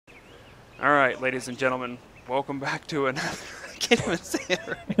ladies and gentlemen, welcome back to another. I can't even say it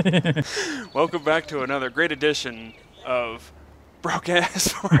right. Welcome back to another great edition of Broke Ass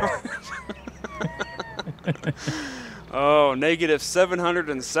Farmers. Oh, negative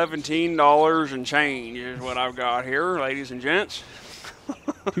 $717 and change is what I've got here, ladies and gents.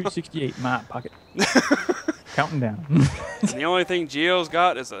 268 in my pocket. Counting down. And the only thing Gio's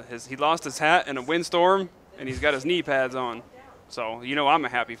got is he lost his hat in a windstorm, and he's got his knee pads on. So, you know I'm a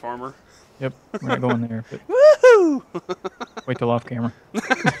happy farmer. Yep, we're not going there. But Woohoo! wait till off camera.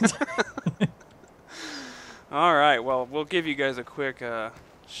 All right, well, we'll give you guys a quick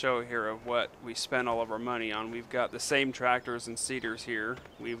show here of what we spent all of our money on. We've got the same tractors and seeders here.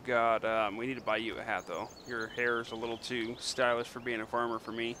 We've got, we need to buy you a hat, though. Your hair is a little too stylish for being a farmer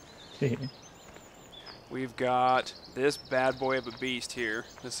for me. We've got this bad boy of a beast here.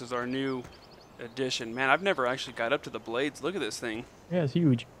 This is our new addition. Man, I've never actually got up to the blades. Look at this thing. Yeah, it's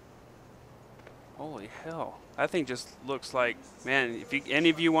huge. Holy hell. That thing just looks like, man, if any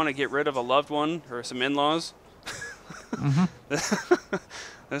of you want to get rid of a loved one or some in-laws,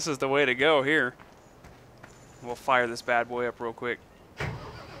 this is the way to go here. We'll fire this bad boy up real quick.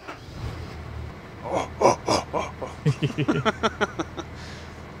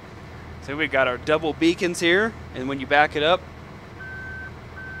 So we got our double beacons here, and when you back it up,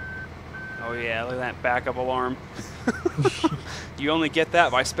 oh yeah, look at that backup alarm. You only get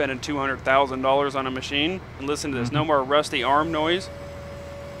that by spending $200,000 on a machine. And listen to this, no more rusty arm noise.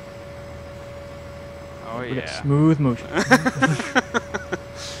 Oh yeah. Smooth motion.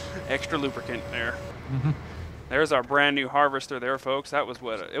 Extra lubricant there. There's our brand new harvester there, folks. That was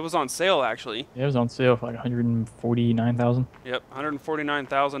what it was on sale, actually. Yeah, it was on sale for like $149,000. Yep,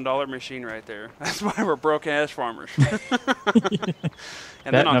 $149,000 machine right there. That's why we're broke ass farmers.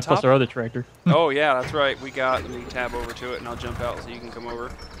 And that then on and top, plus our other tractor. oh yeah, that's right. Let me tab over to it, and I'll jump out so you can come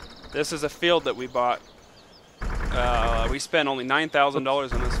over. This is a field that we bought. We spent only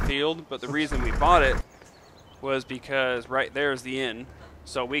 $9,000 on this field, but the reason we bought it was because right there is the inn.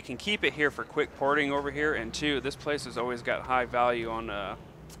 So we can keep it here for quick porting over here, and two, this place has always got high value on the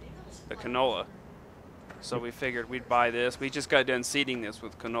canola. So we figured we'd buy this. We just got done seeding this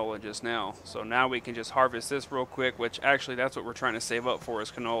with canola just now. So now we can just harvest this real quick, which actually that's what we're trying to save up for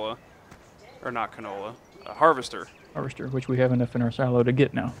is canola. Or not canola, a harvester. Harvester, which we have enough in our silo to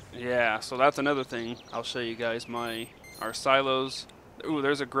get now. Yeah, so that's another thing. I'll show you guys our silos. Ooh,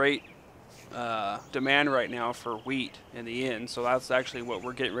 there's a great demand right now for wheat in the inn. So that's actually what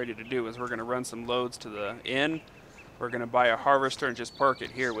we're getting ready to do is we're going to run some loads to the inn. We're going to buy a harvester and just park it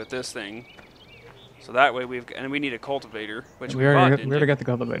here with this thing. So that way we need a cultivator, which we already got the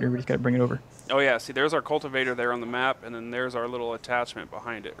cultivator. We just got to bring it over. Oh yeah, see there's our cultivator there on the map, and then there's our little attachment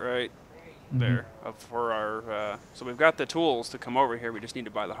behind it, right there for our. So we've got the tools to come over here. We just need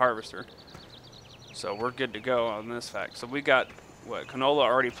to buy the harvester. So we're good to go on this fact. So we got what canola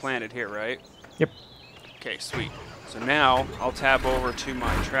already planted here, right? Yep. Okay, sweet. So now I'll tab over to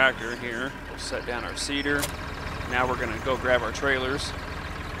my tractor here. We'll set down our seeder. Now we're gonna go grab our trailers.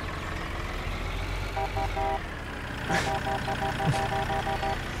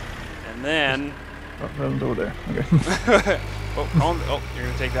 And then Oh, that one's over there. Okay. oh, you're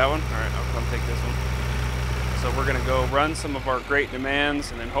gonna take that one? Alright, I'll come take this one. So we're gonna go run some of our great demands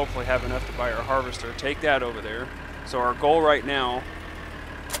and then hopefully have enough to buy our harvester. Take that over there. So our goal right now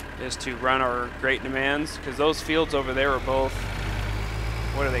is to run our great demands, because those fields over there are both,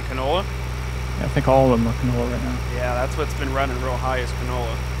 what are they, canola? Yeah, I think all of them are canola right now. Yeah, that's what's been running real high is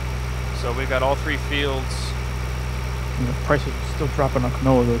canola. So we've got all three fields. And the price is still dropping on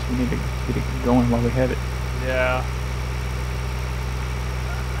canola though, so we need to get it going while we have it. Yeah.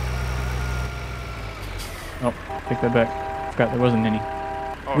 Oh, take that back. Forgot there wasn't any.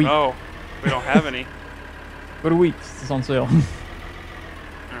 Oh wheat. no, we don't have any. Go to wheat, it's on sale.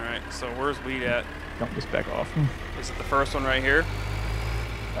 Alright, so where's wheat at? Don't just back off. Is it the first one right here?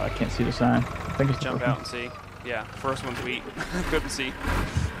 I can't see the sign. I think it's the Jump first out and see. Yeah, first one's wheat. Couldn't see.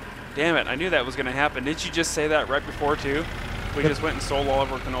 Damn it, I knew that was going to happen. Didn't you just say that right before, too? We just went and sold all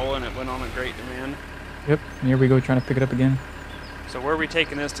of our canola, and it went on a great demand. Yep, and here we go trying to pick it up again. So where are we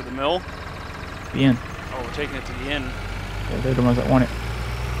taking this, to the mill? The end. Oh, we're taking it to the inn. Yeah, they're the ones that want it.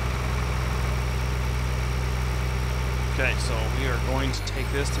 Okay, so we are going to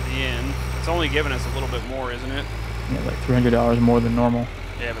take this to the inn. It's only giving us a little bit more, isn't it? Yeah, like $300 more than normal.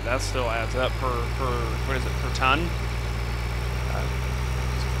 Yeah, but that still adds up per what is it, per ton?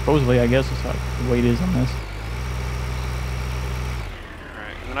 Supposedly, I guess, it's like the weight is on this.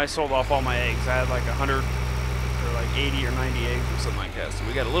 Alright, and then I sold off all my eggs. I had like 100 or like 80 or 90 eggs or something like that. So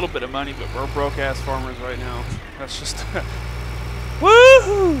we got a little bit of money, but we're broke ass farmers right now. That's just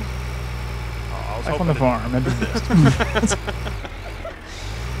woohoo! was Life hoping on the to- farm at the best.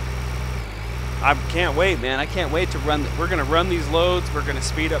 I can't wait, man. I can't wait to run. We're gonna run these loads. We're gonna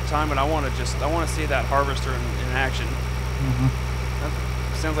speed up time, and I want to see that harvester in action. That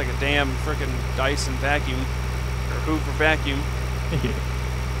sounds like a damn freaking Dyson vacuum or Hoover vacuum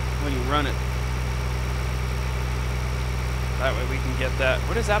when you run it. That way we can get that.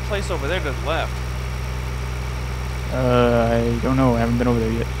 What is that place over there to the left? I don't know. I haven't been over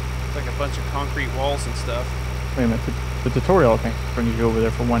there yet. It's like a bunch of concrete walls and stuff. Wait a minute. The tutorial, I think, brings you over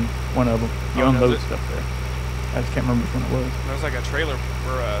there for one of them. You unload stuff there. I just can't remember which one it was. There's like a trailer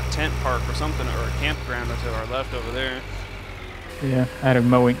or a tent park or something, or a campground to our left over there. Yeah, I had a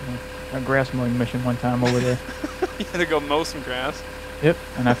grass mowing mission one time over there. You had to go mow some grass. Yep,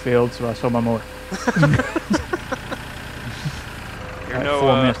 and I failed, so I sold my mower. I had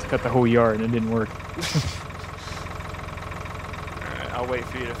 4 minutes to cut the whole yard, and it didn't work. Alright, I'll wait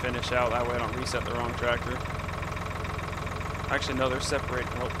for you to finish out. That way I don't reset the wrong tractor. Actually, no, they're separated.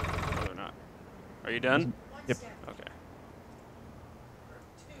 Oh, no, they're not. Are you done? Yep. Okay.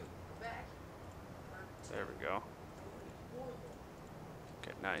 There we go.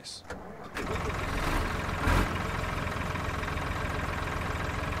 Okay, nice.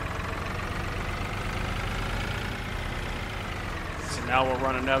 So now we'll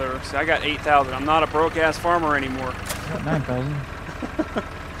run another. See, I got 8,000. I'm not a broke-ass farmer anymore. I got 9,000. I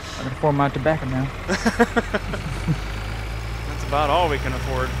can afford my tobacco now. That's about all we can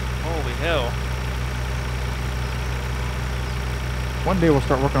afford. Holy hell. One day we'll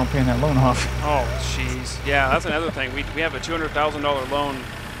start working on paying that loan off. Oh, jeez. Yeah, that's another thing. We have a $200,000 loan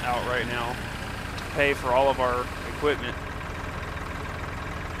out right now to pay for all of our equipment.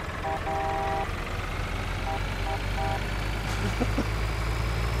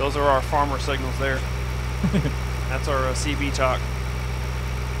 Those are our farmer signals there. That's our CB talk.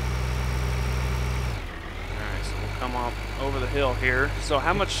 Alright, so we'll come up over the hill here. So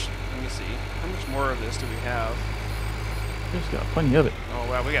how much, let me see, how much more of this do we have? Just got plenty of it. Oh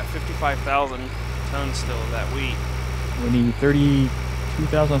wow, we got 55,000 tons still of that wheat. We need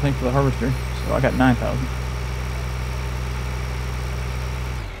 32,000, I think, for the harvester. So I got 9,000.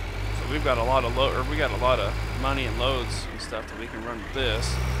 So we've got a lot of we got a lot of money and loads and stuff that we can run with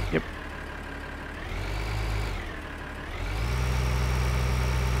this. Yep.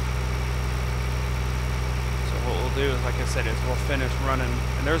 So what we'll do is, like I said, is we'll finish running,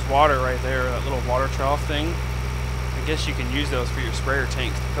 and there's water right there, that little water trough thing. I guess you can use those for your sprayer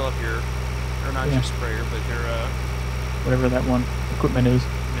tanks to fill up your, or not your sprayer, but your whatever that one equipment is.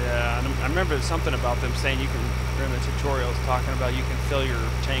 Yeah, and I remember something about them saying you can, during the tutorials, talking about you can fill your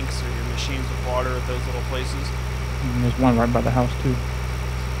tanks or your machines with water at those little places. And there's one right by the house too.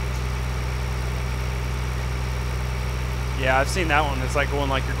 Yeah, I've seen that one. It's like going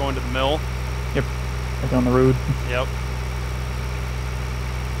like you're going to the mill. Yep. Right down the road. Yep.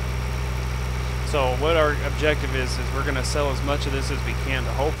 So what our objective is we're going to sell as much of this as we can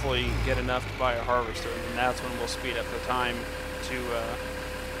to hopefully get enough to buy a harvester, and that's when we'll speed up the time to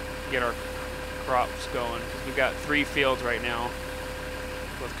get our crops going. Because we've got 3 fields right now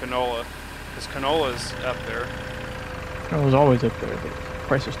with canola. Because canola's up there. Canola's always up there, but the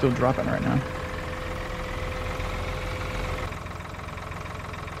price is still dropping right now.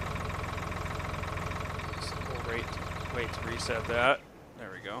 So we'll wait to reset that.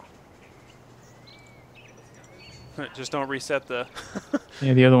 There we go. Just don't reset the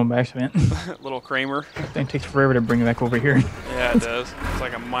Yeah, the other one by accident. little Kramer. That thing takes forever to bring it back over here. Yeah, it does. It's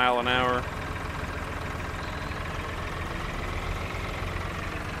like a mile an hour.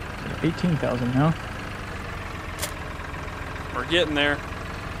 18,000 now. We're getting there.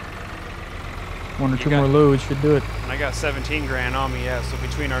 1 or 2 more loads should do it. And I got 17 grand on me, yeah. So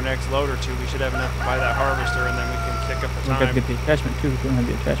between our next load or 2, we should have enough to buy that harvester, and then we can kick up the We've got to time. get the attachment too. We don't have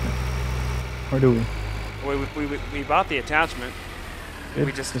the attachment. Or do we? We bought the attachment. Good.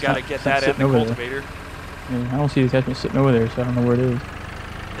 We just It's got to not- get it's not that at the sitting over there. cultivator. Yeah, I don't see the attachment sitting over there, so I don't know where it is.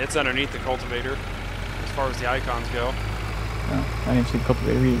 It's underneath the cultivator, as far as the icons go. No, I didn't see the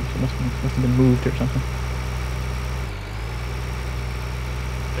cultivator either, so it must have been moved or something.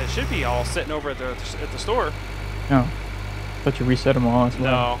 It should be all sitting over at the store. No. I thought you reset them all as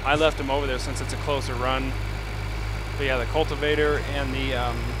well. No, I left them over there since it's a closer run. But yeah, the cultivator and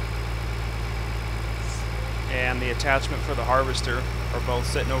the attachment for the harvester are both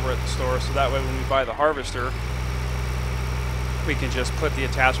sitting over at the store. So that way, when we buy the harvester, we can just put the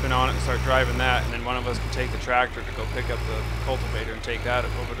attachment on it and start driving that, and then one of us can take the tractor to go pick up the cultivator and take that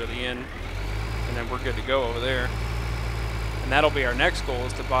over to the inn, and then we're good to go over there. And that'll be our next goal,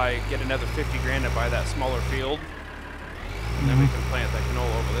 is to get another 50 grand to buy that smaller field, and then we can plant that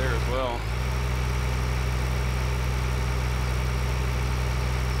canola over there as well.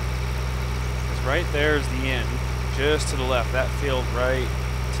 right there's the end, just to the left. That field right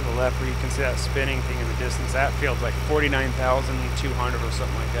to the left where you can see that spinning thing in the distance. That field's like 49,200 or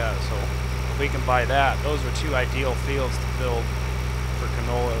something like that. So if we can buy that, those are two ideal fields to build for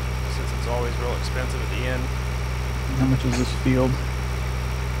canola, since it's always real expensive at the end. How much is this field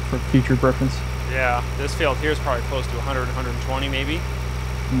for future preference? Yeah, this field here is probably close to 100, 120 maybe.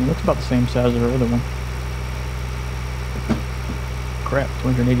 It looks about the same size as our other one. Crap,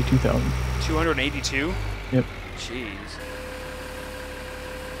 282,000. 282? Yep. Jeez.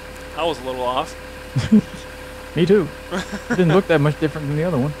 I was a little off. Me too. It didn't look that much different than the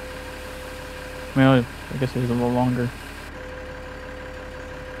other one. Well, I guess it was a little longer.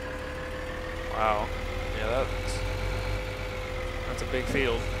 Wow. Yeah, that's a big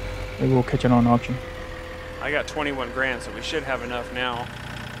field. Maybe we'll catch it on auction. I got 21 grand, so we should have enough now.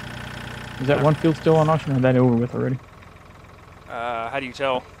 Is that one field still on auction, or is that over with already? How do you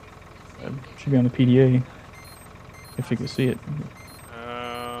tell? Should be on the PDA. If you can see it.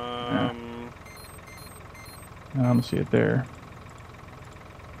 I don't see it there.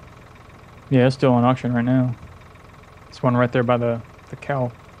 Yeah, it's still on auction right now. This one right there by the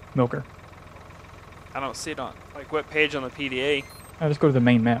cow milker. I don't see it on, like, what page on the PDA? Just go to the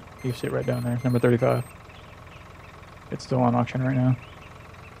main map. You see it right down there. It's number 35. It's still on auction right now.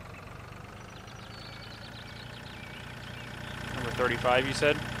 Number 35, you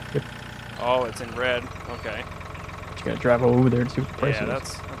said? Yep. Oh, it's in red. Okay. But you gotta drive over there to see what the price is. Yeah,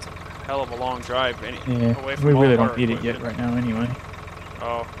 that's a hell of a long drive. Yeah, away from we all really of our don't need it equipment. yet right now anyway.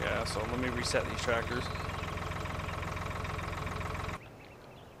 Oh, yeah, so let me reset these tractors.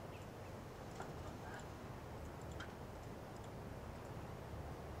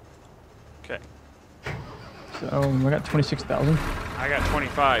 Okay. So we got 26,000. I got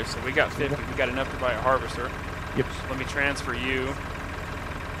 25, so we got 50. We got enough to buy a harvester. Yep. So let me transfer you.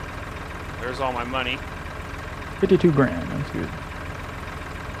 There's all my money. 52 grand. That's good.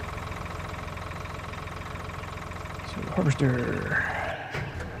 So harvester.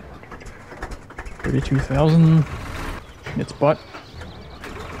 32,000. It's bought.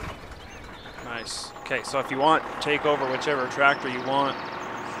 Nice. Okay, so if you want, take over whichever tractor you want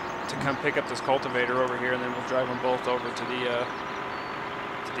to come pick up this cultivator over here, and then we'll drive them both over to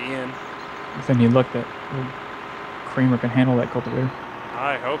the inn. If any luck, that little Kramer can handle that cultivator.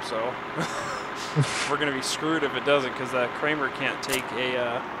 I hope so. We're gonna be screwed if it doesn't, because that Kramer can't take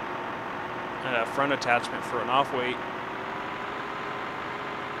a front attachment for an off weight.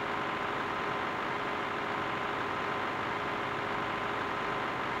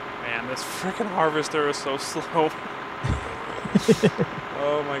 Man, this freaking harvester is so slow.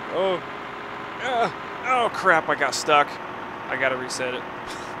 Oh my, oh crap, I got stuck. I gotta reset it.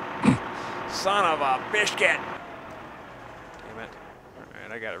 Son of a biscuit. Damn it.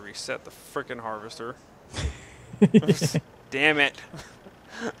 Alright, I gotta reset the freaking harvester. Damn it.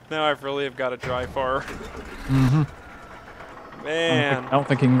 Now I really have got to drive far. Mm-hmm. Man. I don't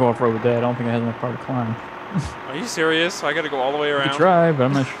think he can go off-road with that. I don't think it has enough power to climb. Are you serious? I gotta go all the way around? You try, but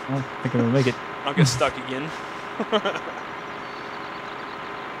I'm not sure. I don't think it'll make it. I'll get stuck again.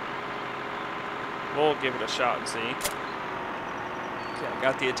 We'll give it a shot and see. Okay, I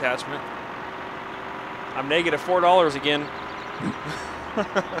got the attachment. I'm negative $4 again.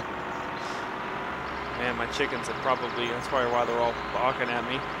 Man, my chickens have probably, that's probably why they're all balking at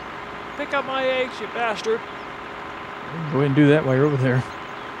me. Pick up my eggs, you bastard. Go ahead and do that while you're over there.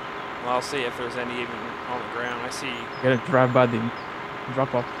 Well, I'll see if there's any even on the ground. I see. You gotta drive by the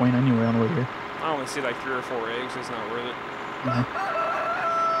drop-off point anyway on the way here. I only see like 3 or 4 eggs. It's not worth it.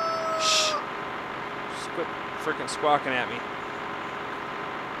 Shh. Just quit freaking squawking at me.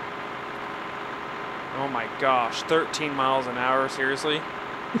 Oh my gosh, 13 miles an hour, seriously?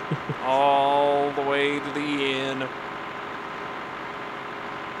 All the way to the end.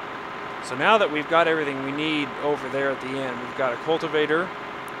 So now that we've got everything we need over there at the end, we've got a cultivator.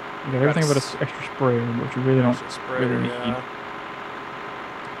 You got everything but an extra sprayer, which you really don't really need. Yeah.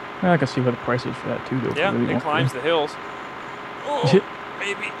 Well, I can see what the price is for that too, though. Yeah, really it climbs the hills. Oh,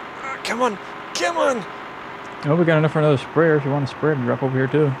 maybe. Come on, come on. Oh, we got enough for another sprayer. If you want a sprayer to drop over here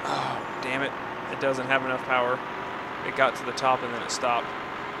too. Oh, damn it. It doesn't have enough power. It got to the top and then it stopped.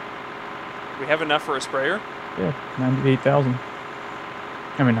 We have enough for a sprayer? Yeah, 98,000.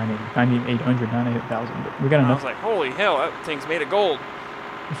 I mean, 98,800, 98,000. But we got enough. I was like, holy hell, that thing's made of gold.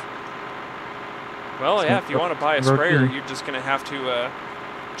 Well, yeah, if you want to buy a sprayer, you're just going to have to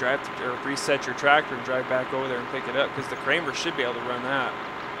drive or reset your tractor and drive back over there and pick it up, because the Kramer should be able to run that.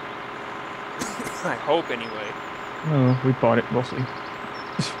 I hope, anyway. Oh, we bought it. We'll see.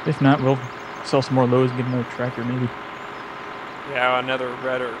 If not, we'll sell some more loads and get another tractor, maybe. Yeah, another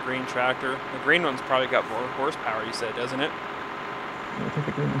red or green tractor. The green one's probably got more horsepower, you said, doesn't it? Yeah, I think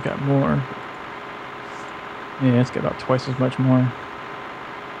the green one's got more. Yeah, it's got about twice as much more.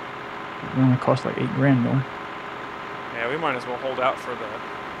 It only costs like $8,000 more. Yeah, we might as well hold out for the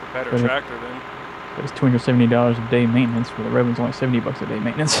better tractor then. But it's $270 a day maintenance. For the red one's only $70 a day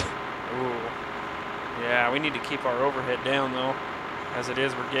maintenance. Ooh. Yeah, we need to keep our overhead down though. As it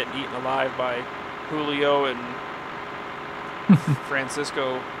is, we're getting eaten alive by Julio and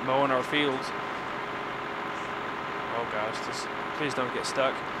Francisco mowing our fields. Oh gosh, just please don't get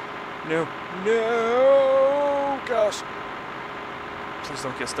stuck. No, no, gosh. Please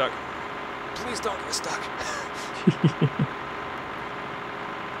don't get stuck. Please don't get stuck.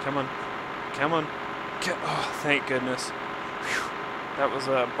 Come on, come on. Oh, thank goodness. Whew. That was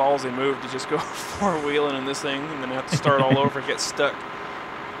a ballsy move to just go four-wheeling in this thing and then have to start all over and get stuck.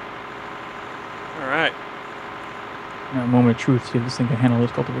 All right. Now, a moment of truth, see if this thing can handle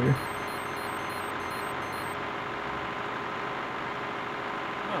this cultivator.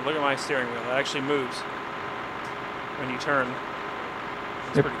 Oh, look at my steering wheel. It actually moves when you turn.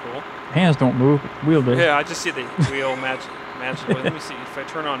 That's pretty cool. Hands don't move, but the wheel does. Yeah, I just see the wheel matching. Let me see if I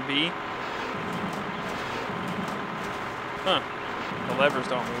turn on B. Huh. The levers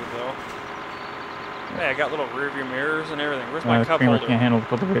don't move though. Hey, I got little rear view mirrors and everything. Where's my cup holder? Can't handle the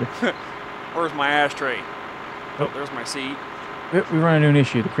cultivator. Where's my ashtray? Oh, there's my seat. We run into an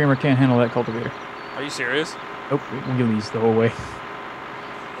issue. The creamer can't handle that cultivator. Are you serious? Nope, it wheelies the whole way.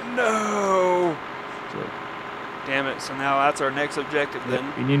 No! So, damn it, so now that's our next objective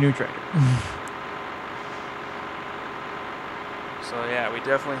then. We need a new tractor. So yeah, we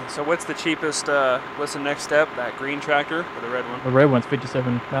definitely, so what's the cheapest, what's the next step? That green tractor or the red one? The red one's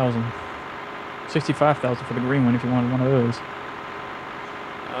 $57,000. $65,000 for the green one if you wanted one of those.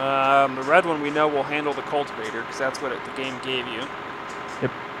 The red one we know will handle the cultivator because that's what the game gave you.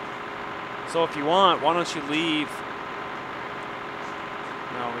 Yep. So if you want, why don't you leave?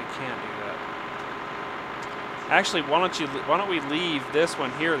 No, we can't do that. Actually, why don't we leave this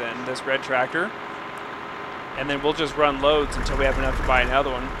one here then, this red tractor, and then we'll just run loads until we have enough to buy another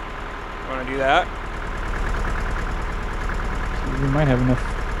one. You want to do that? So we might have enough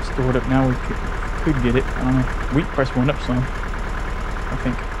stored up now. We could get it. I don't know. Wheat price went up some, I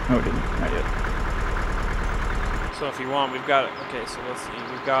think. No, it didn't. Not yet. So if you want, we've got, okay, so let's see.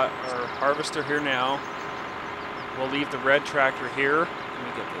 We've got our harvester here now. We'll leave the red tractor here. Let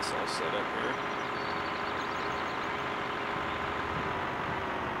me get this all set up here.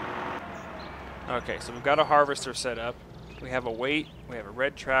 Okay, so we've got a harvester set up. We have a weight. We have a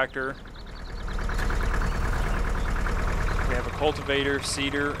red tractor. We have a cultivator,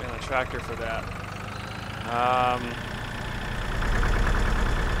 seeder, and a tractor for that.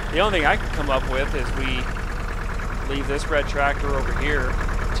 The only thing I can come up with is we leave this red tractor over here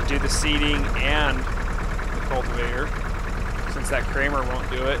to do the seeding and the cultivator. Since that Kramer won't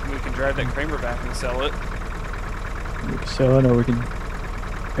do it, we can drive that Kramer back and sell it. We can sell it, or we can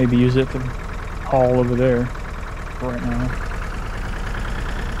maybe use it to haul over there right now.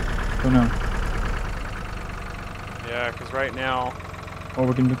 Don't know. Yeah, because right now... Or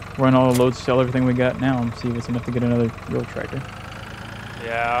we can run all the loads, sell everything we got now, and see if it's enough to get another real tractor.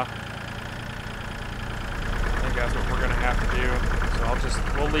 Yeah. I think that's what we're going to have to do. So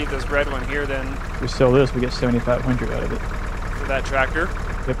we'll leave this red one here then. If we sell this, we get $7,500 out of it. For that tractor?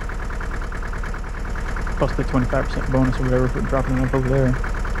 Yep. Plus the 25% bonus or whatever for dropping it up over there.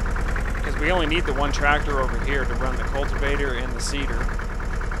 Because we only need the one tractor over here to run the cultivator and the seeder.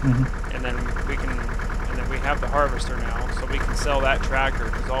 Mm-hmm. And then we have the harvester now, so we can sell that tractor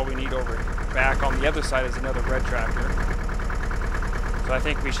because all we need over back on the other side is another red tractor. So I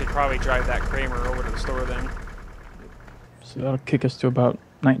think we should probably drive that Kramer over to the store then. So that'll kick us to about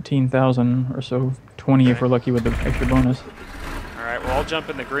 19,000 or so, 20 if we're lucky with the extra bonus. All right, well I'll jump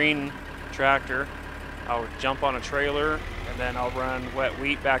in the green tractor. I'll jump on a trailer and then I'll run wet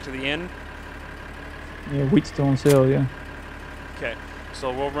wheat back to the inn. Yeah, wheat's still on sale, yeah. Okay,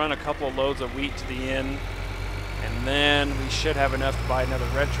 so we'll run a couple of loads of wheat to the inn, and then we should have enough to buy another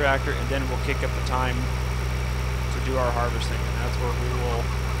red tractor, and then we'll kick up the time to do our harvesting, and that's where we will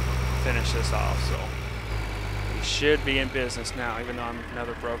finish this off. So we should be in business now, even though I'm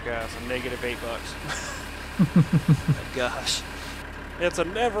another broke ass. I'm negative $8. Gosh, it's a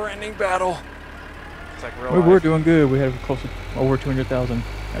never-ending battle. It's like real life. We're doing good. We have close to over 200,000.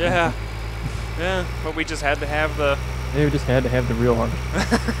 Yeah, yeah, but we just had to have the. Yeah, we just had to have the real harvest.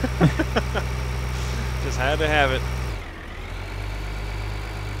 Just had to have it.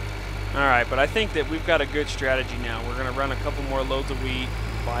 Alright, but I think that we've got a good strategy now. We're going to run a couple more loads of wheat,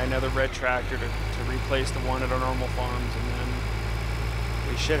 buy another red tractor to replace the one at our normal farms, and then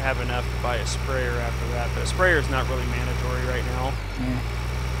We should have enough to buy a sprayer after that, but a sprayer is not really mandatory right now. Yeah.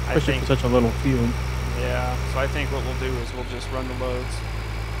 I Especially think for such a little field. Yeah, so I think what we'll do is we'll just run the loads.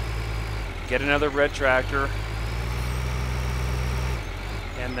 Get another red tractor.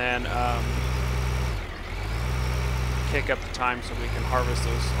 And then kick up the time so we can harvest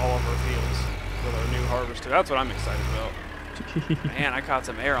all of our fields with our new harvester. That's what I'm excited about. Man, I caught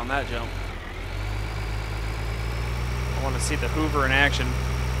some air on that jump. I want to see the Hoover in action.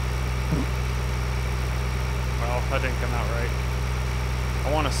 Well, that didn't come out right.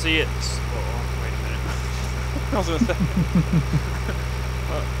 I want to see it. Oh, wait a minute. I was gonna say.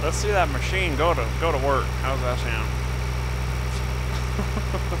 Well, let's see that machine go to work. How's that sound?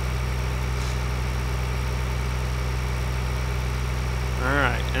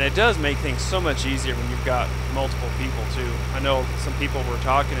 Alright, and it does make things so much easier when you've got multiple people too. I know some people were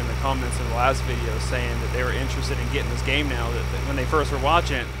talking in the comments in the last video saying that they were interested in getting this game now, that when they first were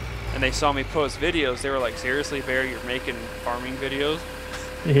watching it and they saw me post videos, they were like, seriously, Bear, you're making farming videos?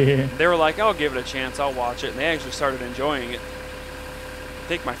 Yeah. They were like, I'll give it a chance, I'll watch it, and they actually started enjoying it. I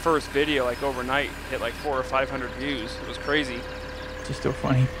think my first video, like overnight, hit like 400 or 500 views. It was crazy. It's just still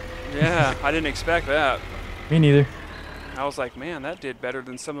funny. Yeah, I didn't expect that. Me neither. I was like, man, that did better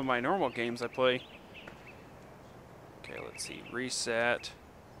than some of my normal games I play. Okay, let's see. Reset.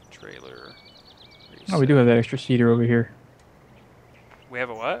 Trailer. Reset. Oh, we do have that extra seeder over here. We have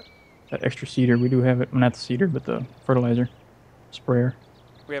a what? That extra seeder. We do have it. Well, not the seeder, but the fertilizer sprayer.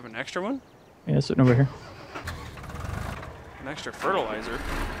 We have an extra one? Yeah, it's sitting over here. An extra fertilizer?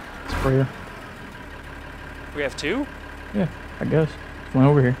 Sprayer. We have two? Yeah, I guess. There's one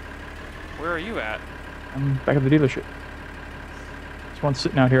over here. Where are you at? I'm back at the dealership. There's one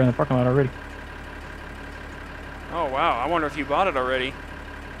sitting out here in the parking lot already. Oh, wow. I wonder if you bought it already.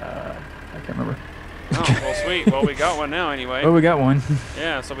 I can't remember. Oh, well, sweet. Well, we got one now anyway. Oh, we got one.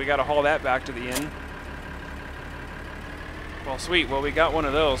 Yeah, so we got to haul that back to the inn. Well, sweet. Well, we got one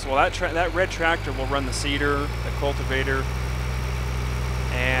of those. Well, that red tractor will run the seeder, the cultivator,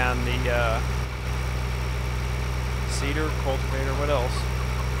 and the seeder, cultivator, what else?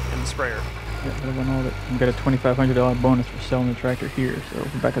 And the sprayer. Yeah, that went all that. We got a $2,500 bonus for selling the tractor here, so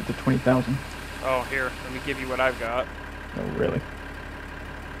we're back up to 20,000. Oh, here. Let me give you what I've got. Oh, really?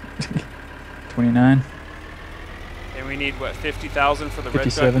 29. And we need, what, 50,000 for the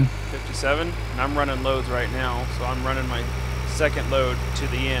 57. red tractor? 57. And I'm running loads right now, so I'm running my second load to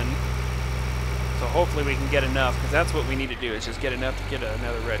the inn. So hopefully we can get enough, because that's what we need to do, is just get enough to get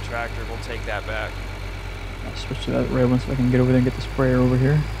another red tractor. We'll take that back. I'll switch to that red one so I can get over there and get the sprayer over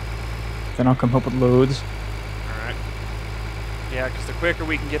here. Then I'll come up with loads. Alright. Yeah, because the quicker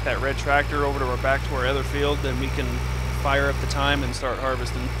we can get that red tractor over to back to our other field, then we can fire up the time and start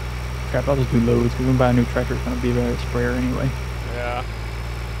harvesting. Crap, I'll just do loads, because when we buy a new tractor, it's going to be a better sprayer anyway. Yeah.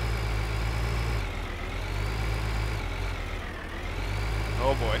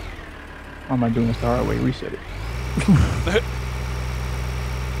 Oh boy. Why am I doing this the hard way? Reset it.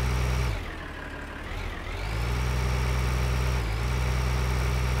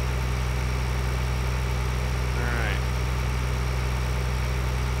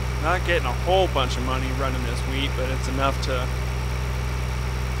 Not getting a whole bunch of money running this wheat, but it's enough to...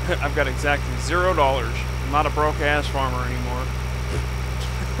 I've got exactly $0. I'm not a broke-ass farmer anymore.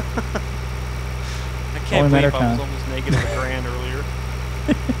 I can't believe I was almost negative $1,000 earlier.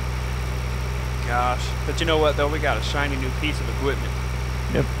 Gosh. But you know what, though? We got a shiny new piece of equipment.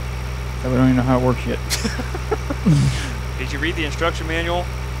 Yep. So we don't even know how it works yet. Did you read the instruction manual?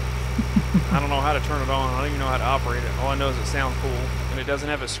 I don't know how to turn it on. I don't even know how to operate it. All I know is it sounds cool, and it doesn't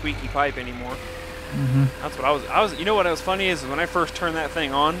have a squeaky pipe anymore. Mm-hmm. That's what I was. You know what was funny is when I first turned that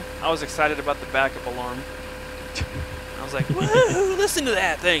thing on, I was excited about the backup alarm. I was like, "Woohoo! Listen to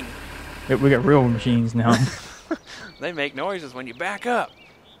that thing!" Yep, we got real machines now. They make noises when you back up.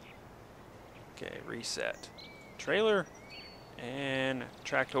 Okay, reset. Trailer and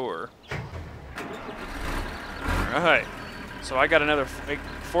tractor. All right. So I got another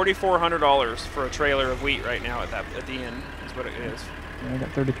 $4,400 for a trailer of wheat right now at the end. Is what it is. Yeah, I got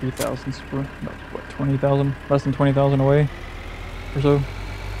 33,000. So we're about, what, 20,000? Less than 20,000 away, or so.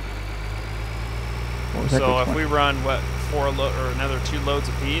 So if we run what or another 2 loads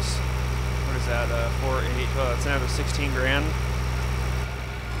apiece, what is that? 4, 8. Oh, that's another 16 grand.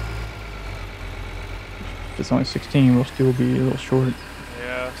 If it's only 16, we'll still be a little short.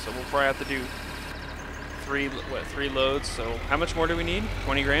 Yeah. So we'll probably have to do 3 loads. So how much more do we need?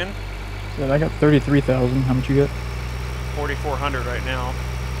 20 grand. Yeah, I got 33,000. How much you got? 4,400 right now.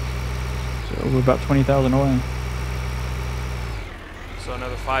 So we're about 20,000 away. So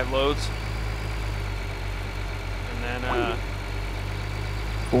another 5 loads. And then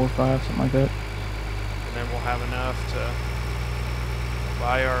 4 or 5, something like that. And then we'll have enough to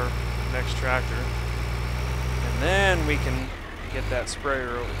buy our next tractor. And then we can get that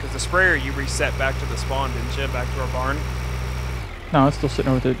sprayer over. Because the sprayer you reset back to the spawn, didn't you? Back to our barn? No, it's still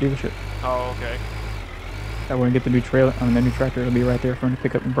sitting over at the dealership. Oh, okay. That way, when we get the new trailer, I mean, the new tractor, it'll be right there for him to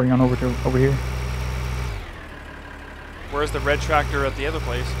pick up and bring on over here. Where's the red tractor at the other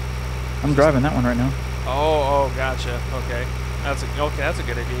place? I'm driving that one right now. Oh, gotcha. Okay. That's a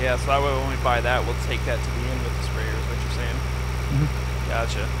good idea. Yeah, so that way when we buy that, we'll take that to the end with the sprayer, is what you're saying.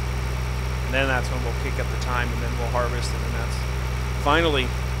 Gotcha. And then that's when we'll kick up the time, and then we'll harvest, and then that's finally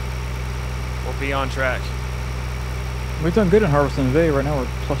we'll be on track. We've done good in harvesting today. Right now we're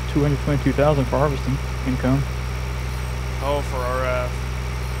plus 222,000 for harvesting income. Oh, for our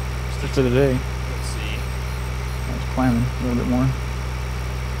just for the day. Let's see. I was climbing a little bit more.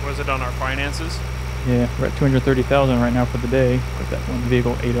 Was it on our finances? Yeah, we're at 230,000 right now for the day. But that one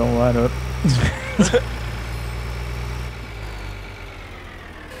vehicle ate all that up.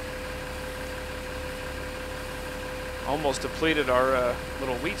 Almost depleted our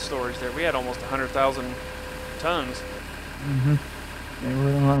little wheat storage there. We had almost 100,000 tons. Yeah,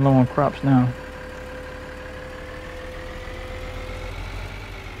 we're low on crops now.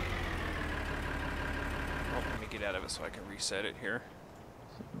 Oh, let me get out of it so I can reset it here.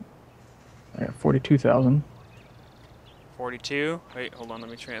 I got 42,000. 42. Wait, hold on. Let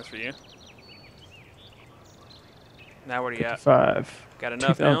me transfer you. Now what are you at? 55. Got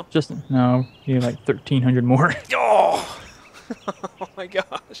enough now? No, you need like 1,300 more. Oh! Oh my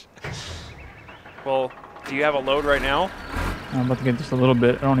gosh. Well, do you have a load right now? I'm about to get just a little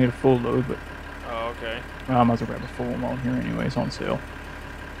bit. I don't need a full load, but... Oh, okay. Well, I might as well grab a full one while I'm here anyway. It's on sale.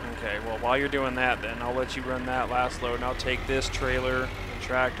 Okay, well, while you're doing that, then I'll let you run that last load, and I'll take this trailer and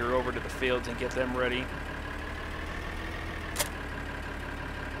tractor over to the fields and get them ready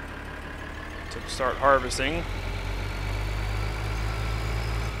to start harvesting.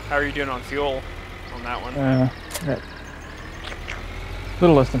 How are you doing on fuel on that one? Got a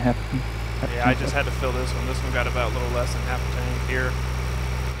little less than half. Yeah, I just had to fill this one. This one got about a little less than half a tank here.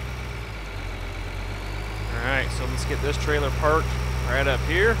 Alright, so let's get this trailer parked right up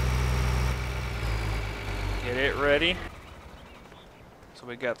here. Get it ready. So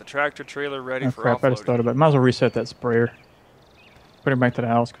we got the tractor trailer ready for offloading. I just thought about it. Might as well reset that sprayer. Put it back to the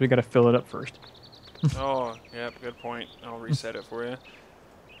house because we got to fill it up first. Oh, yep, good point. I'll reset it for you.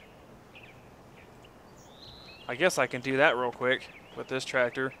 I guess I can do that real quick with this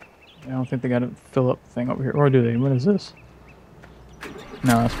tractor. I don't think they got a fill up thing over here. Or do they? What is this?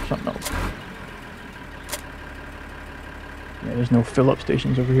 No, that's something else. Yeah, there's no fill up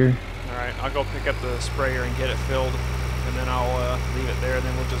stations over here. Alright, I'll go pick up the sprayer and get it filled. And then I'll leave it there. And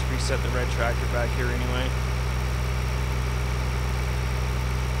then we'll just reset the red tractor back here anyway.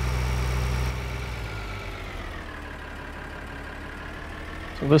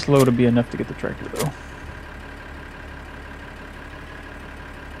 So this load will be enough to get the tractor though.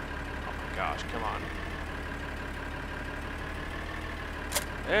 Gosh, come on.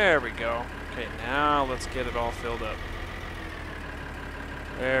 There we go. Okay, now let's get it all filled up.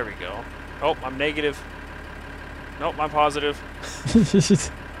 There we go. Oh, I'm negative. Nope, I'm positive.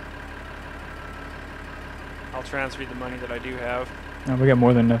 I'll transfer you the money that I do have. No, we got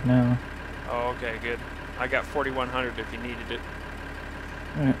more than enough now. Oh, okay, good. I got 4,100 if you needed it.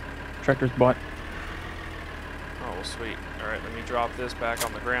 Alright, tractor's bought. Oh, well, sweet. Alright, let me drop this back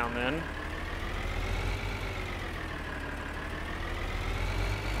on the ground then.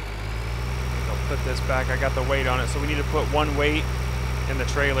 I'll put this back. I got the weight on it, so we need to put one weight in the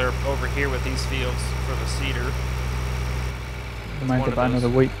trailer over here with these fields for the cedar. I might have to buy another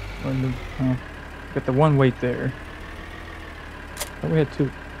weight. Got the one weight there. Oh, we had two.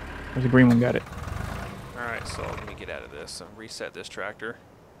 There's a green one, got it. Alright, so let me get out of this and reset this tractor.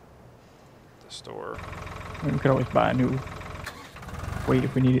 The store. We could always buy a new weight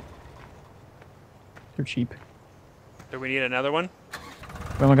if we need it. They're cheap. Do we need another one?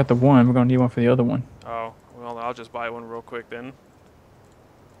 We only got the one. We're going to need one for the other one. Oh, well, I'll just buy one real quick then.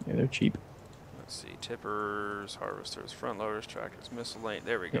 Yeah, they're cheap. Let's see. Tippers, harvesters, front loaders, tractors, miscellaneous.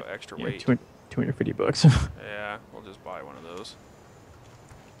 There we go. Yeah, Extra yeah, weight. 250 bucks. Yeah, we'll just buy one of those.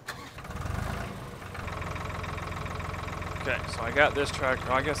 Okay, so I got this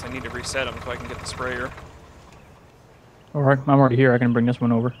tractor. I guess I need to reset them so I can get the sprayer. Alright, I'm already here. I can bring this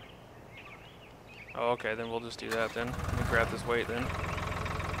one over. Oh, okay, then we'll just do that then. Let me grab this weight then.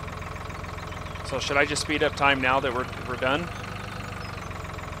 So should I just speed up time now that we're done?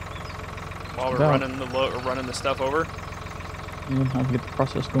 While we're running the running the stuff over? Yeah, I'll get the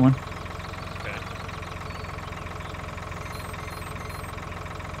process going. Okay.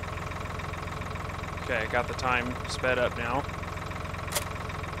 Okay, got the time sped up now.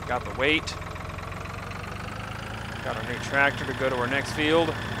 Got the weight. Got our new tractor to go to our next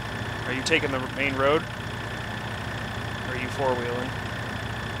field. Are you taking the main road? Or are you four-wheeling?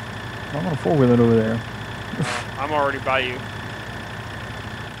 I'm gonna four-wheel it over there. I'm already by you.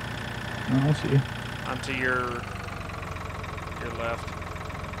 Oh, I see you. I'm to your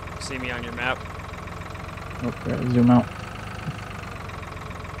left. See me on your map? Oh, gotta zoom out.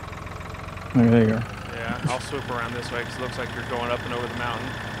 Okay, there you are. Yeah, I'll swoop around this way because it looks like you're going up and over the mountain.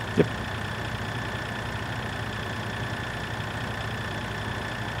 Yep.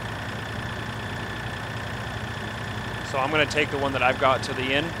 So I'm going to take the one that I've got to the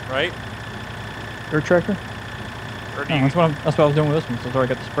end, right? Your tractor? Or do No, you... that's what I was doing with this one, so it's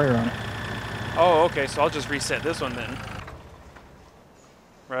already got the sprayer on it. Oh, okay, so I'll just reset this one then.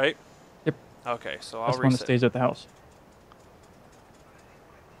 Right? Yep. Okay, so I'll That's the reset. one that stays at the house.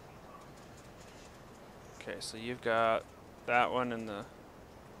 Okay, so you've got that one and the...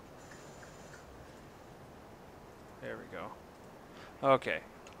 There we go. Okay.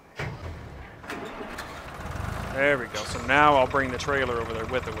 There we go. So now I'll bring the trailer over there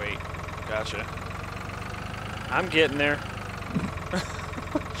with the weight. Gotcha. I'm getting there.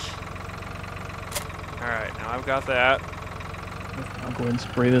 Alright, now I've got that. I'll go ahead and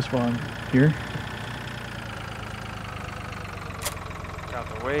spray this while I'm here.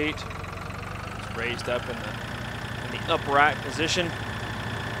 Got the weight. It's raised up in the upright position.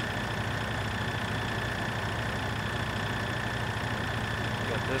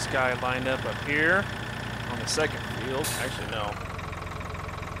 Got this guy lined up here on the second field. Actually, no.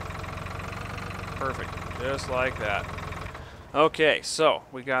 Perfect. Just like that. Okay, so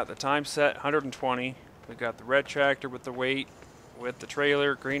we got the time set, 120. We got the red tractor with the weight, with the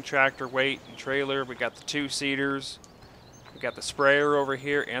trailer, green tractor, weight, and trailer. We got the two seeders. We got the sprayer over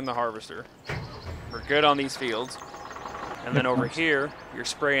here and the harvester. We're good on these fields. And then over here, you're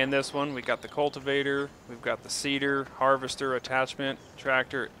spraying this one. We got the cultivator, we've got the seeder, harvester, attachment,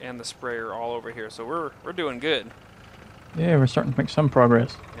 tractor, and the sprayer all over here. So we're doing good. Yeah, we're starting to make some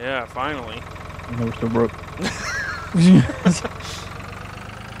progress. Yeah, finally. I know we're still broke.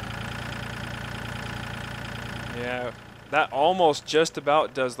 Yeah, that almost just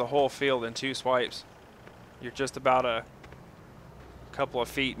about does the whole field in 2 swipes. You're just about a couple of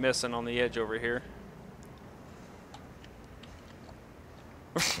feet missing on the edge over here.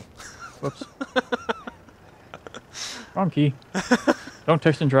 Whoops. Wrong key. Don't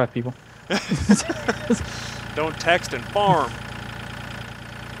text and drive, people. Don't text and farm.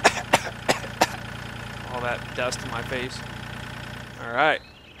 All that dust in my face. All right.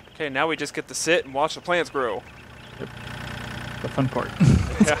 Okay, now we just get to sit and watch the plants grow. Yep. The fun part.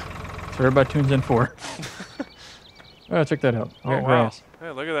 Yeah. So everybody tunes in for. Oh, check that out. Oh, wow. Grass.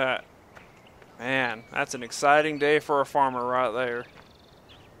 Hey, look at that. Man, that's an exciting day for a farmer right there.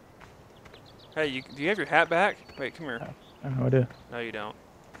 Hey, do you have your hat back? Wait, come here. I have no idea. No, you don't.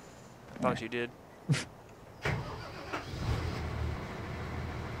 I thought you did.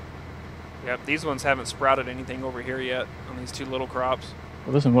 Yep, these ones haven't sprouted anything over here yet on these 2 little crops.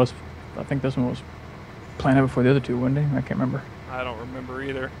 Well, this one was, I think this one was planted before the other 2, wasn't it? I can't remember. I don't remember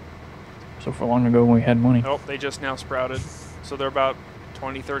either. So for long ago when we had money. Nope, they just now sprouted. So they're about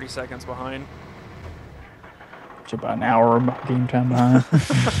 20, 30 seconds behind. It's about an hour about game time behind.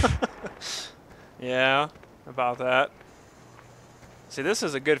 Yeah, about that. See, this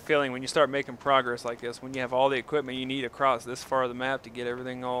is a good feeling when you start making progress like this, when you have all the equipment you need across this far of the map to get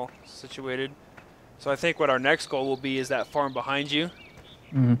everything all situated. So I think what our next goal will be is that farm behind you.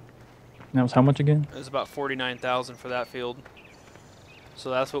 Mm-hmm. That was how much again? It was about 49,000 for that field.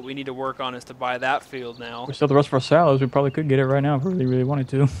 So that's what we need to work on, is to buy that field now. We still have the rest of our salads. We probably could get it right now if we really, really wanted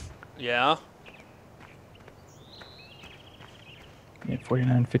to. Yeah. Yeah,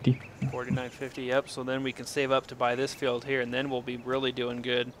 49.50. 49.50, yep. So then we can save up to buy this field here, and then we'll be really doing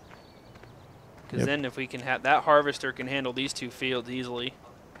good. Because then if we can have that harvester can handle these 2 fields easily.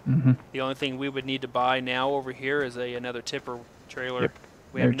 Mm-hmm. The only thing we would need to buy now over here is another tipper trailer. Yep.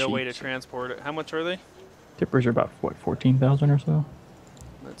 We have They're no way cheap, to transport it. How much are they? Tippers are about, what, 14,000 or so?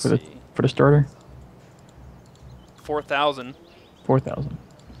 Let's For see. the starter? 4,000. 4,000.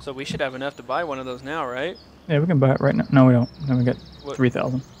 So we should have enough to buy one of those now, right? Yeah, we can buy it right now. No, we don't. Then we got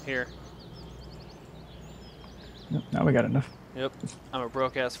 3,000. Here. Yep, now we got enough. Yep. I'm a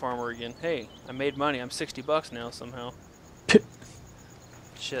broke-ass farmer again. Hey, I made money. I'm 60 bucks now somehow.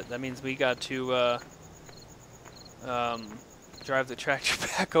 Shit, that means we got to drive the tractor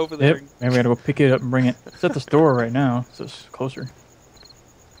back over there. Yep, and we gotta go pick it up and bring it. It's at the store right now, so it's closer.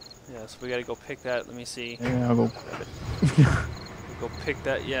 Yeah, so we gotta go pick that. Let me see. Yeah, I'll go grab it. We'll go pick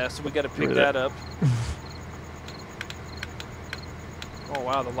that. Yeah, so we gotta pick that up. Oh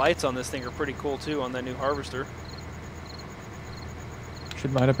wow, the lights on this thing are pretty cool too on that new harvester.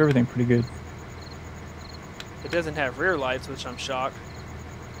 Should light up everything pretty good. It doesn't have rear lights, which I'm shocked.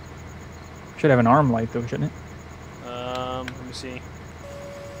 Should have an arm light though, shouldn't it? Let me see.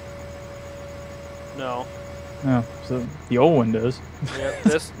 No. No, so the old one does.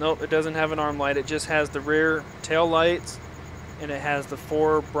 Yep, nope, it doesn't have an arm light. It just has the rear tail lights, and it has the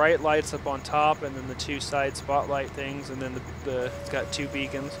 4 bright lights up on top, and then the 2 side spotlight things, and then it's got 2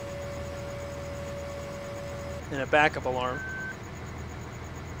 beacons. And a backup alarm.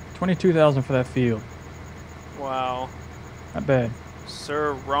 22,000 for that field. Wow. Not bad.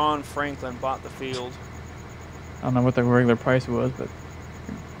 Sir Ron Franklin bought the field. I don't know what the regular price was, but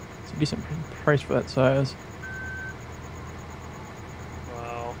it's a decent price for that size.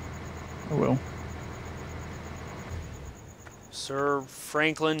 Wow. Oh well. Sir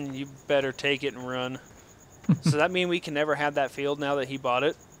Franklin, you better take it and run. So that mean we can never have that field now that he bought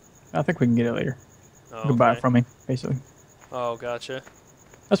it? I think we can get it later. Oh, You can buy it from me, basically. Oh, gotcha.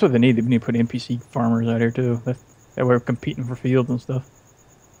 That's what they need. They need to put NPC farmers out here too. That way we're competing for fields and stuff.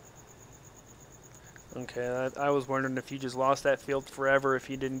 Okay, I was wondering if you just lost that field forever if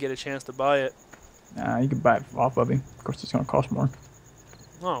you didn't get a chance to buy it. Nah, you can buy it off of him. Of course, it's going to cost more.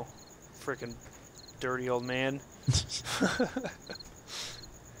 Oh, freaking dirty old man.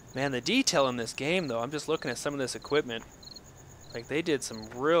 Man, the detail in this game, though, I'm just looking at some of this equipment. Like, they did some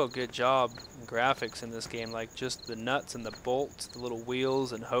real good job in graphics in this game. Like, just the nuts and the bolts, the little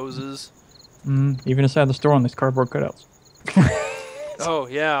wheels and hoses. Even inside the store on these cardboard cutouts. Oh,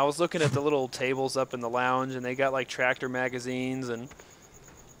 yeah, I was looking at the little tables up in the lounge, and they got, like, tractor magazines. And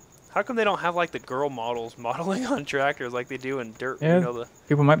how come they don't have, like, the girl models modeling on tractors like they do in dirt? Yeah, You know,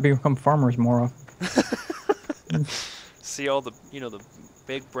 people might become farmers more often. see all the, you know, the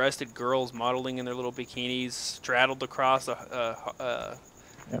big-breasted girls modeling in their little bikinis straddled across a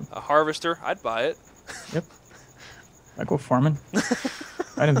harvester. I'd buy it. Yep. I'd go farming.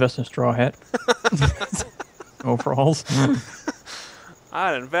 I'd invest in a straw hat. Overalls.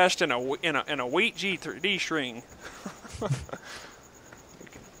 I'd invest in a wheat G3D string.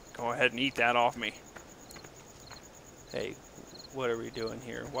 Go ahead and eat that off me. Hey, what are we doing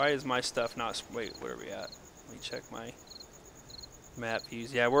here? Why is my stuff not... Wait, where are we at? Let me check my map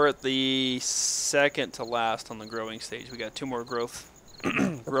views. Yeah, we're at the second to last on the growing stage. We got 2 more growth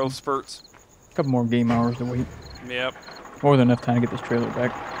spurts. A couple more game hours to wait. Yep. More than enough time to get this trailer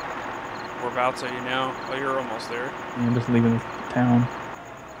back. Whereabouts are you now? Oh, you're almost there. Yeah, I'm just leaving the town.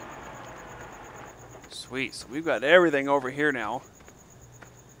 Sweet. So we've got everything over here now.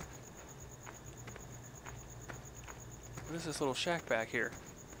 What is this little shack back here?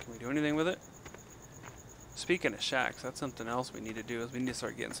 Can we do anything with it? Speaking of shacks, that's something else we need to do. Is we need to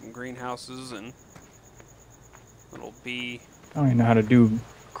start getting some greenhouses and little bee. I don't even know how to do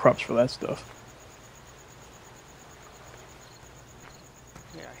crops for that stuff.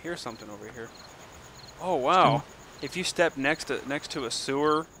 Yeah, I hear something over here. Oh wow! If you step next to a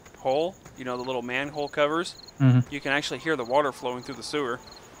sewer hole, you know, the little manhole covers, you can actually hear the water flowing through the sewer.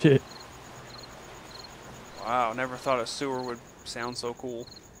 Shit. Wow, never thought a sewer would sound so cool.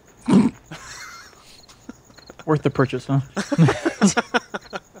 Worth the purchase, huh?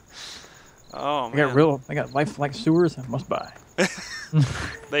 Oh man. I got lifelike sewers. I must buy.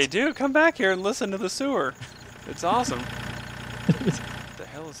 They do. Come back here and listen to the sewer. It's awesome. What the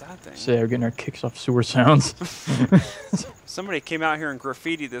hell is that thing? Say we're getting our kicks off sewer sounds. Somebody came out here and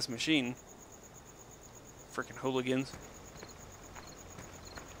graffitied this machine. Freaking hooligans.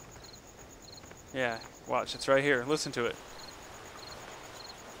 Yeah, watch. It's right here. Listen to it.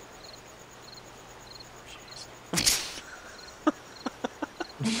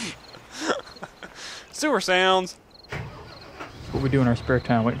 Sewer sounds. What we do in our spare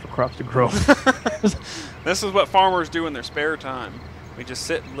time, waiting for crops to grow. This is what farmers do in their spare time. We just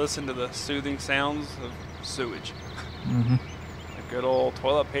sit and listen to the soothing sounds of sewage. A good old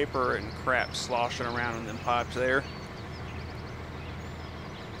toilet paper and crap sloshing around in them pipes there.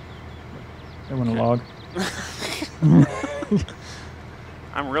 They want a log.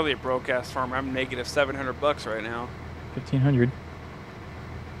 I'm really a broke-ass farmer. I'm negative $700 right now. 1,500.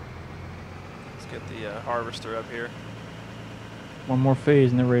 Let's get the harvester up here. One more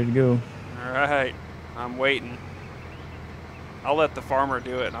phase and they're ready to go. All right, I'm waiting. I'll let the farmer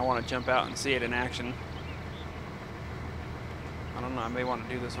do it, and I want to jump out and see it in action. I don't know. I may want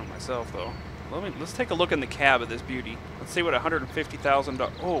to do this one myself, though. Let's take a look in the cab of this beauty. Let's see what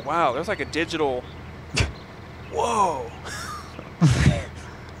 $150,000. Oh wow, there's like a digital. Whoa!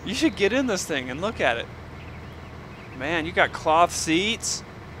 You should get in this thing and look at it. Man, you got cloth seats.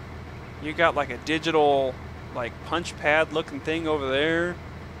 You got like a digital like punch pad looking thing over there.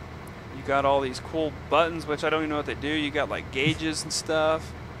 You got all these cool buttons, which I don't even know what they do. You got like gauges and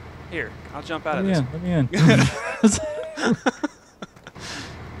stuff. Here, I'll jump out of this. Let me in.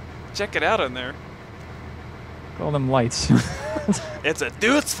 Check it out in there. All them lights. It's a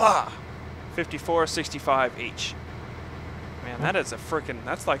Dutzfa 5465H. Man, that is a freaking,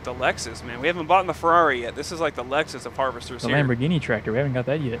 that's like the Lexus, man. We haven't bought the Ferrari yet. This is like the Lexus of harvesters The here. Lamborghini tractor. We haven't got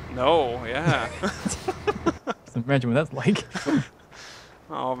that yet. No, yeah. Just imagine what that's like.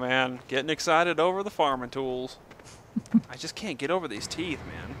 Oh, man. Getting excited over the farming tools. I just can't get over these teeth,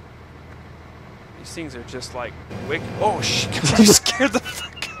 man. These things are just like wicked. Oh, shit. You scared the fuck.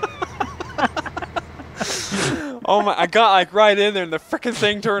 Oh, my. I got like right in there and the freaking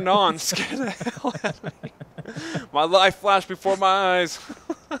thing turned on. Scared the hell out of me. My life flashed before my eyes.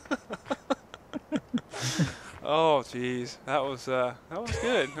 Oh, jeez. That was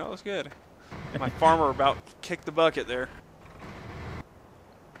good. That was good. My farmer about kicked the bucket there.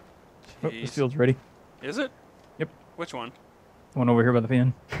 Oh, this field's ready. Is it? Yep. Which one? The one over here by the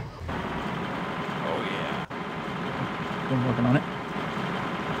fan. Oh, yeah. Been working on it.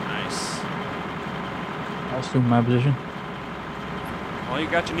 Nice. I'll assume my position. Well, you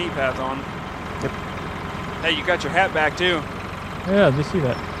got your knee pads on. Yep. Hey, you got your hat back, too. Yeah, I just see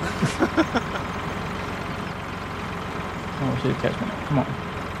that. Oh, where's the attachment? Come on.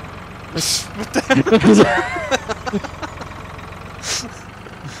 What the heck?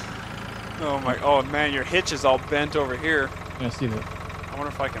 Oh, my. Oh, man, your hitch is all bent over here. Yeah, I see that. I wonder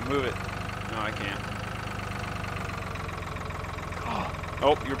if I can move it. No, I can't.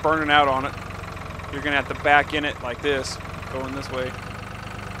 Oh, you're burning out on it. You're going to have to back in it like this, going this way.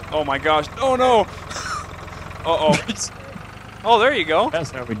 Oh, my gosh. Oh, no. Uh-oh. Oh, there you go. That's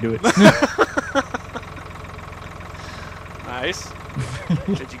how we do it. Nice.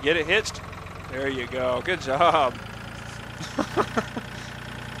 Did you get it hitched? There you go. Good job. All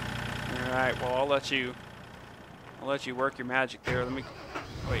right. Well, I'll let you work your magic there. Let me.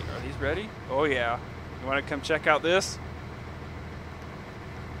 Wait. Are these ready? Oh yeah. You want to come check out this?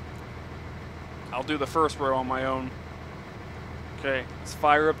 I'll do the first row on my own. Okay. Let's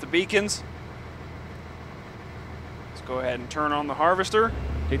fire up the beacons. Let's go ahead and turn on the harvester.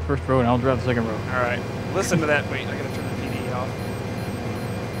 Take the first row and I'll drive the second row. All right. Listen to that. Wait. I gotta turn the PD off.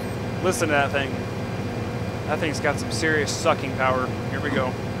 Listen to that thing. That thing's got some serious sucking power. Here we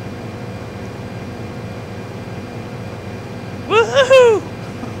go. Woohoo!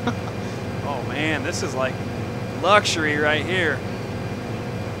 Oh man, this is like luxury right here.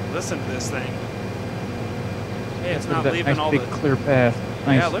 Listen to this thing. Hey, it's not leaving nice all big the clear path.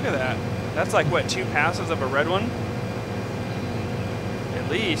 Nice. Yeah, look at that. That's like what, 2 passes of a red one? At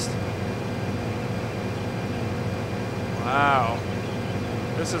least. Wow.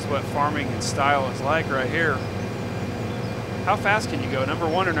 This is what farming in style is like right here. How fast can you go? Number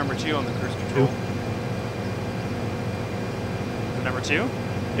 1 or number 2 on the cruise control? 2. The number 2?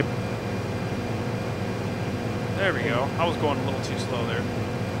 Yep. There we go. I was going a little too slow there.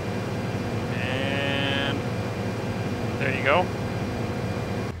 And there you go.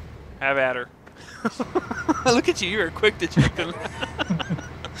 Have at her. Look at you. You were quick to check them.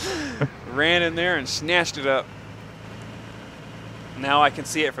 Ran in there and snatched it up. Now I can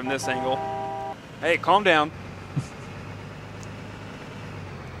see it from this angle. Hey, calm down.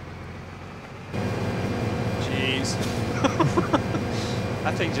 Jeez.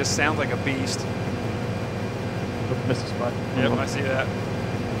 That thing just sounds like a beast. Missed a spot. Yep, I see that.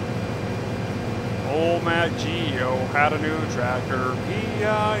 Old Mac Geo had a new tractor,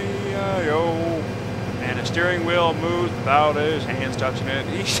 E-I-E-I-O, and his steering wheel moves without his hands touching it.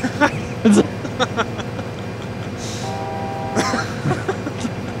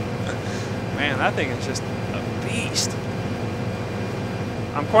 Man, that thing is just a beast.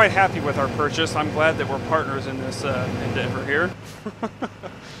 I'm quite happy with our purchase. I'm glad that we're partners in this endeavor here.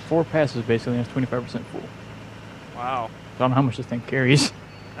 4 passes basically, and it's 25% full. Wow. I don't know how much this thing carries.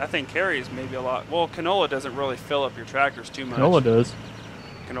 That thing carries maybe a lot. Well, canola doesn't really fill up your tractors too much. Canola does.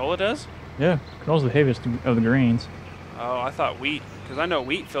 Canola does? Yeah, canola's the heaviest of the grains. Oh, I thought wheat, because I know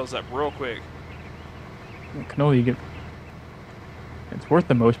wheat fills up real quick. Canola, you get, it's worth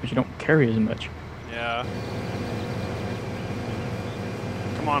the most, but you don't carry as much. Yeah.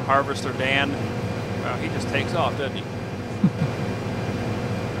 Come on, Harvester Dan. Wow, he just takes off, doesn't he?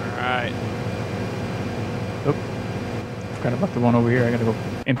 All right. Oh, forgot about the one over here. I gotta go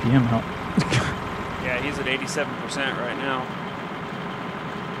empty him out. Yeah, he's at 87% right now.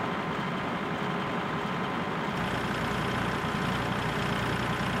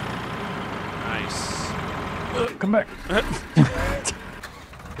 Nice. Come back.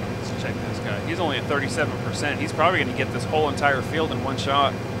 It's Check this guy. He's only at 37%. He's probably going to get this whole entire field in one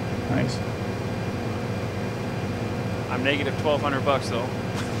shot. Nice. I'm negative 1,200 bucks though.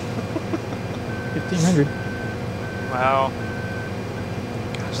 1,500. Wow.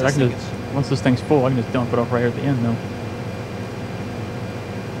 Gosh, But I can just, once this thing's full, I can just dump it off right here at the end though.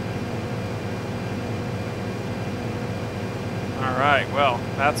 All right. Well,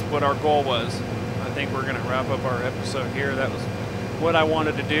 that's what our goal was. I think we're going to wrap up our episode here. That was what I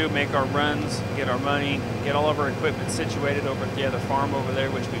wanted to do, make our runs, get our money, get all of our equipment situated over at the other farm over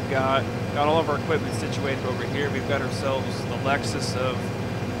there, which we've got all of our equipment situated over here. We've got ourselves the Lexus of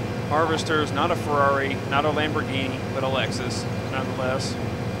harvesters, not a Ferrari, not a Lamborghini, but a Lexus nonetheless.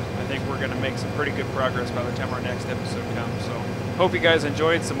 I think we're going to make some pretty good progress by the time our next episode comes. So hope you guys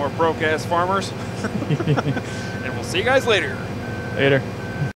enjoyed some more broke ass farmers. And we'll see you guys later. Later.